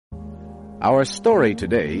Our story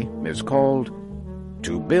today is called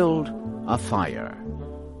To Build a Fire.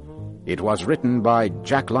 It was written by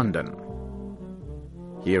Jack London.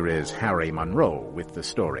 Here is Harry Monroe with the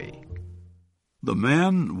story. The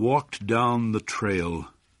man walked down the trail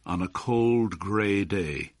on a cold gray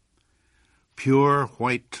day. Pure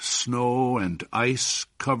white snow and ice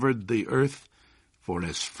covered the earth for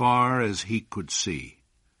as far as he could see.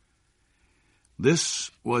 This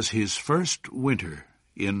was his first winter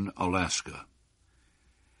in Alaska.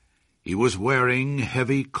 He was wearing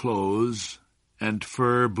heavy clothes and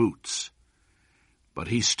fur boots, but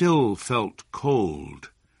he still felt cold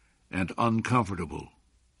and uncomfortable.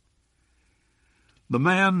 The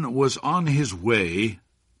man was on his way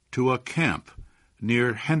to a camp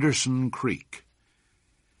near Henderson Creek.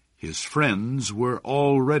 His friends were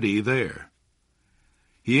already there.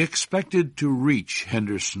 He expected to reach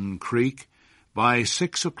Henderson Creek by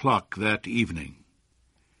 6 o'clock that evening.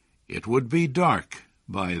 It would be dark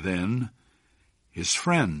by then. His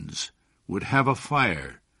friends would have a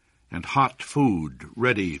fire and hot food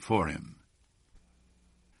ready for him.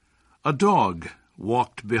 A dog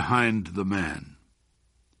walked behind the man.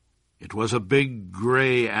 It was a big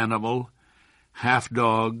gray animal, half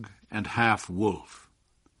dog and half wolf.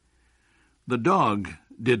 The dog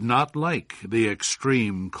did not like the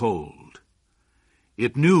extreme cold.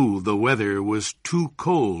 It knew the weather was too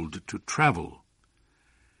cold to travel.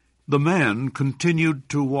 The man continued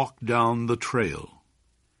to walk down the trail.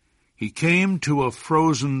 He came to a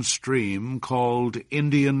frozen stream called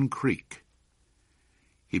Indian Creek.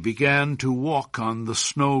 He began to walk on the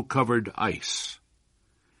snow-covered ice.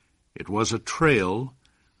 It was a trail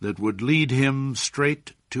that would lead him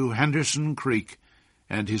straight to Henderson Creek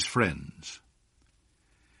and his friends.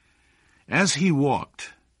 As he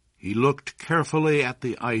walked, he looked carefully at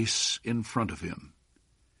the ice in front of him.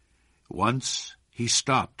 Once he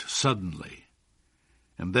stopped suddenly,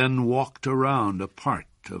 and then walked around a part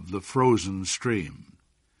of the frozen stream.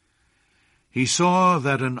 He saw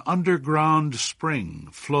that an underground spring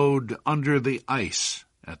flowed under the ice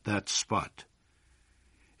at that spot.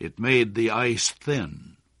 It made the ice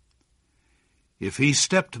thin. If he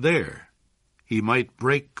stepped there, he might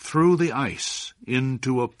break through the ice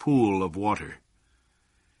into a pool of water.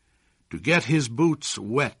 To get his boots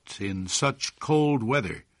wet in such cold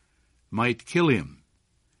weather might kill him.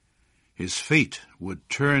 His feet would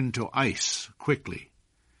turn to ice quickly.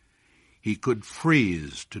 He could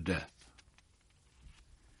freeze to death.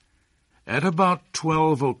 At about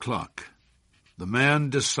 12 o'clock, the man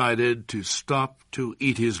decided to stop to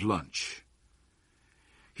eat his lunch.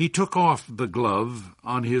 He took off the glove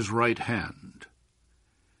on his right hand.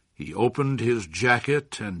 He opened his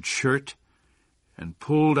jacket and shirt and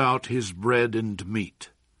pulled out his bread and meat.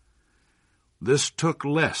 This took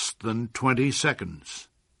less than 20 seconds,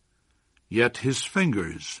 yet his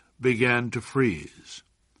fingers began to freeze.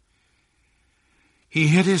 He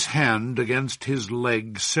hit his hand against his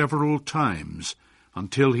leg several times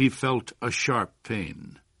until he felt a sharp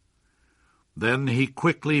pain. Then he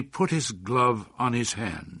quickly put his glove on his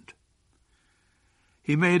hand.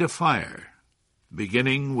 He made a fire,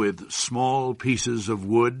 beginning with small pieces of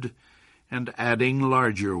wood and adding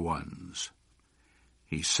larger ones.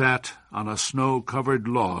 He sat on a snow-covered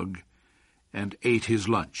log and ate his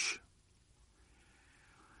lunch.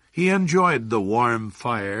 He enjoyed the warm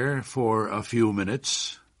fire for a few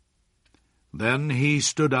minutes. Then he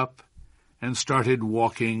stood up and started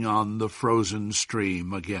walking on the frozen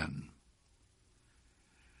stream again.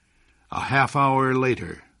 A half-hour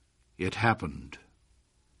later, it happened.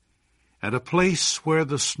 At a place where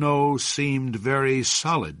the snow seemed very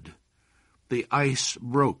solid, the ice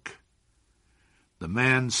broke. The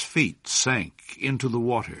man's feet sank into the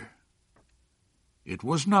water. It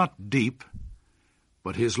was not deep,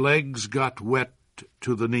 but his legs got wet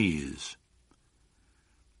to the knees.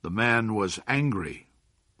 The man was angry.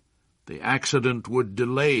 The accident would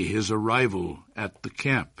delay his arrival at the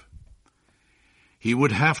camp. He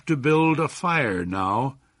would have to build a fire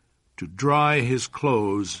now to dry his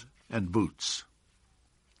clothes and boots.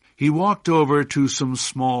 He walked over to some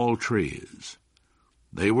small trees.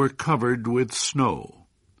 They were covered with snow.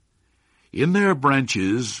 In their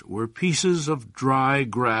branches were pieces of dry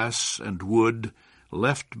grass and wood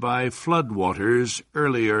left by floodwaters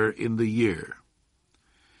earlier in the year.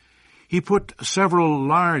 He put several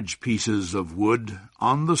large pieces of wood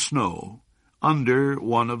on the snow under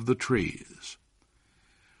one of the trees.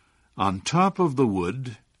 On top of the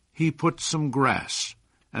wood, he put some grass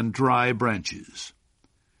and dry branches.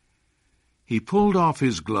 He pulled off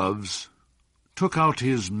his gloves, took out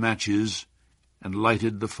his matches, and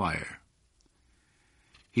lighted the fire.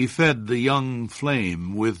 he fed the young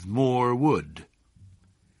flame with more wood.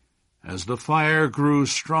 As the fire grew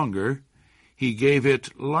stronger, he gave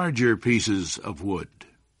it larger pieces of wood.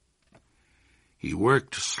 He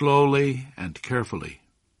worked slowly and carefully.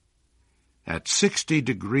 At 60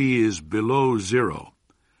 degrees below zero,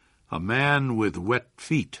 a man with wet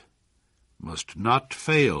feet must not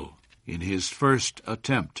fail in his first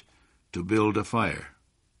attempt to build a fire.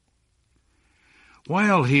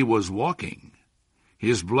 While he was walking,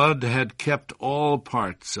 his blood had kept all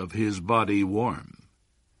parts of his body warm.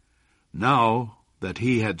 Now that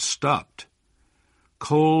he had stopped,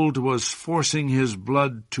 cold was forcing his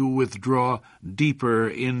blood to withdraw deeper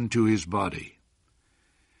into his body.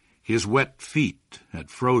 His wet feet had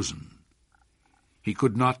frozen. He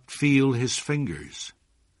could not feel his fingers.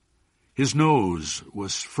 His nose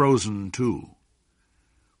was frozen too.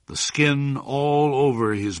 The skin all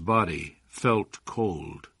over his body felt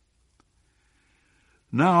cold.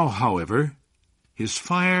 Now, however, his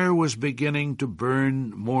fire was beginning to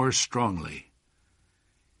burn more strongly.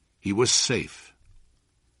 He was safe.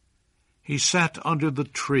 He sat under the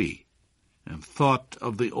tree and thought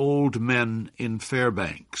of the old men in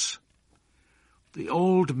Fairbanks. The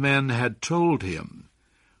old men had told him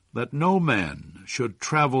that no man should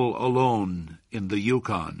travel alone in the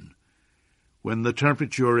Yukon when the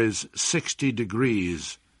temperature is 60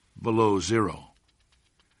 degrees below zero.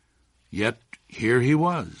 Yet here he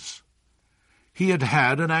was. He had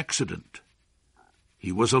had an accident.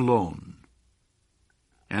 He was alone.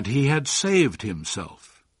 And he had saved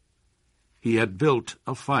himself. He had built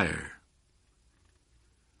a fire.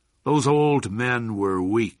 Those old men were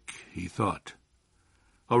weak, he thought.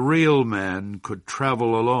 A real man could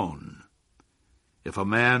travel alone. If a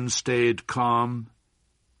man stayed calm,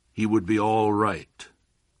 he would be all right.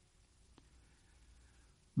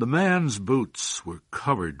 The man's boots were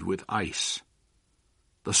covered with ice.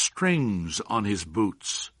 The strings on his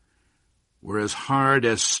boots were as hard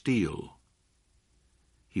as steel.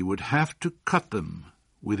 He would have to cut them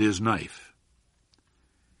with his knife.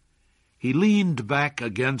 He leaned back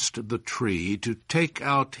against the tree to take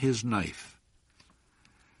out his knife.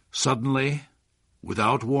 Suddenly,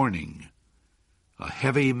 without warning, a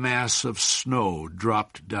heavy mass of snow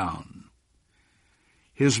dropped down.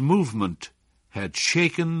 His movement had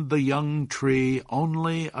shaken the young tree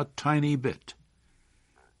only a tiny bit,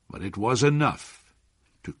 but it was enough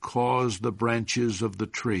to cause the branches of the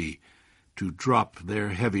tree to drop their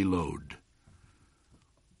heavy load.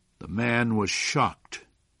 The man was shocked.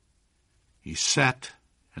 He sat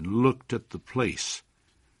and looked at the place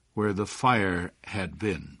where the fire had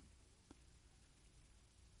been.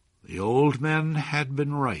 The old men had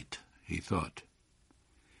been right, he thought.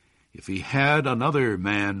 If he had another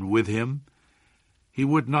man with him, he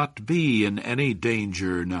would not be in any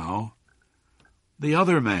danger now. The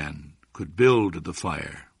other man could build the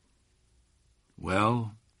fire.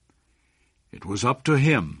 Well, it was up to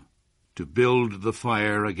him to build the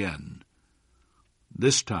fire again.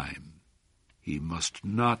 This time he must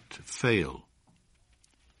not fail.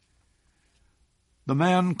 The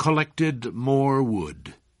man collected more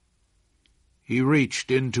wood. He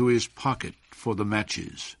reached into his pocket for the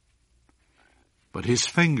matches, but his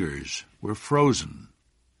fingers were frozen.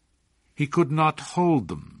 He could not hold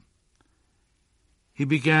them. He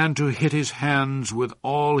began to hit his hands with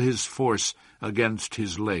all his force against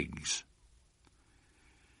his legs.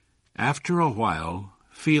 After a while,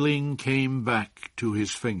 feeling came back to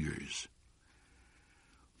his fingers.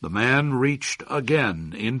 The man reached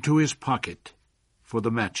again into his pocket for the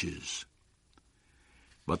matches.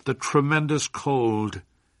 But the tremendous cold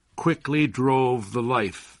quickly drove the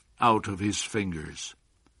life out of his fingers.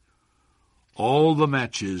 All the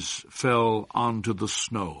matches fell onto the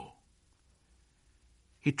snow.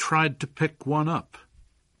 He tried to pick one up,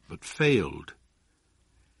 but failed.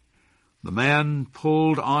 The man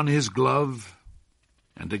pulled on his glove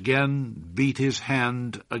and again beat his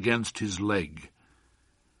hand against his leg.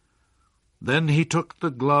 Then he took the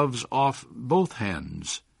gloves off both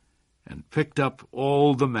hands and picked up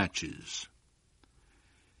all the matches.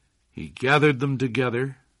 He gathered them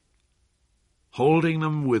together. Holding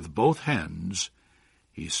them with both hands,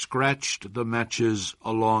 he scratched the matches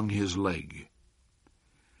along his leg.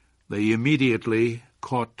 They immediately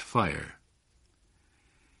caught fire.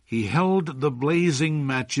 He held the blazing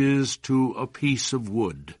matches to a piece of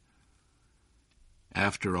wood.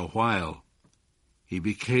 After a while, he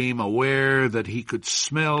became aware that he could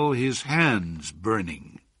smell his hands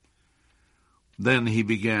burning. Then he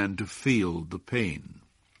began to feel the pain.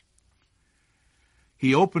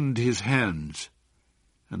 He opened his hands,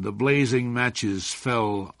 and the blazing matches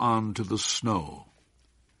fell onto the snow.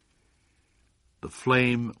 The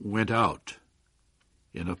flame went out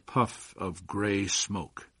in a puff of gray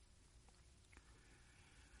smoke.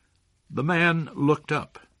 The man looked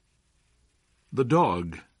up. The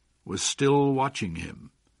dog was still watching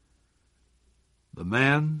him. The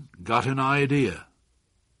man got an idea.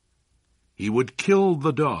 He would kill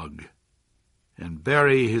the dog and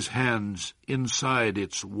bury his hands inside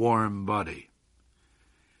its warm body.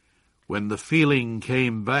 When the feeling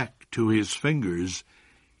came back to his fingers,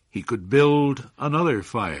 he could build another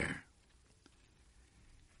fire.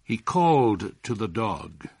 He called to the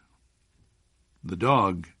dog. The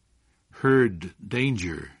dog heard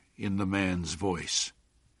danger in the man's voice.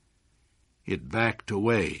 It backed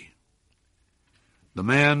away. The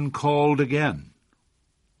man called again.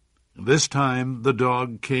 This time the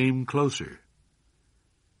dog came closer.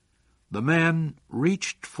 The man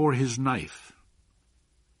reached for his knife,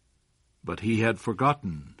 but he had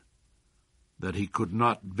forgotten that he could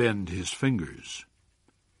not bend his fingers.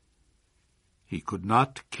 He could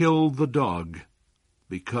not kill the dog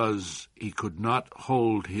because he could not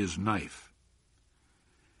hold his knife.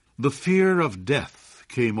 The fear of death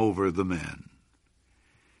came over the man.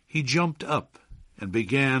 He jumped up and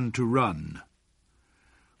began to run.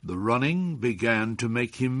 The running began to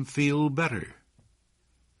make him feel better.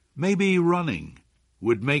 Maybe running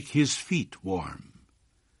would make his feet warm.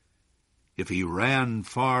 If he ran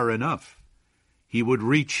far enough, he would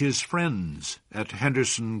reach his friends at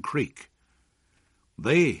Henderson Creek.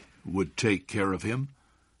 They would take care of him.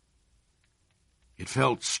 It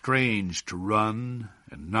felt strange to run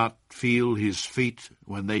and not feel his feet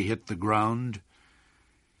when they hit the ground.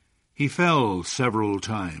 He fell several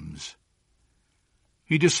times.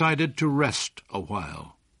 He decided to rest a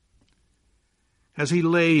while. As he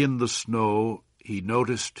lay in the snow, he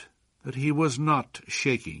noticed that he was not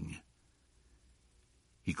shaking.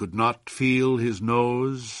 He could not feel his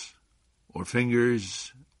nose, or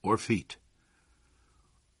fingers, or feet.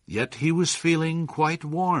 Yet he was feeling quite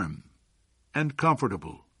warm and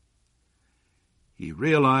comfortable. He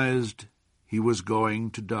realized he was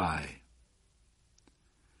going to die.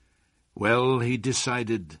 Well, he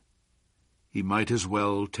decided he might as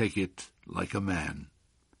well take it like a man.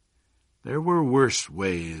 There were worse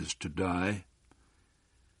ways to die.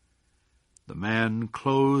 The man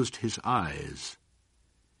closed his eyes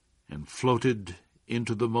and floated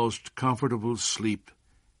into the most comfortable sleep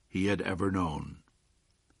he had ever known.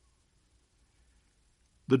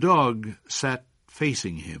 The dog sat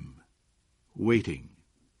facing him, waiting.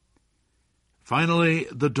 Finally,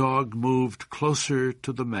 the dog moved closer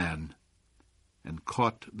to the man and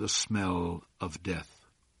caught the smell of death.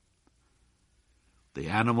 The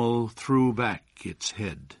animal threw back its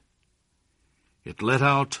head. It let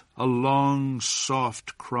out a long,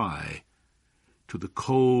 soft cry to the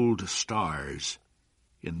cold stars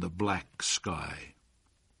in the black sky.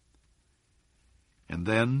 And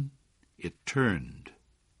then it turned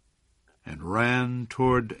and ran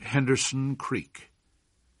toward Henderson Creek,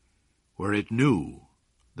 where it knew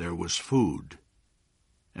there was food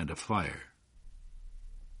and a fire.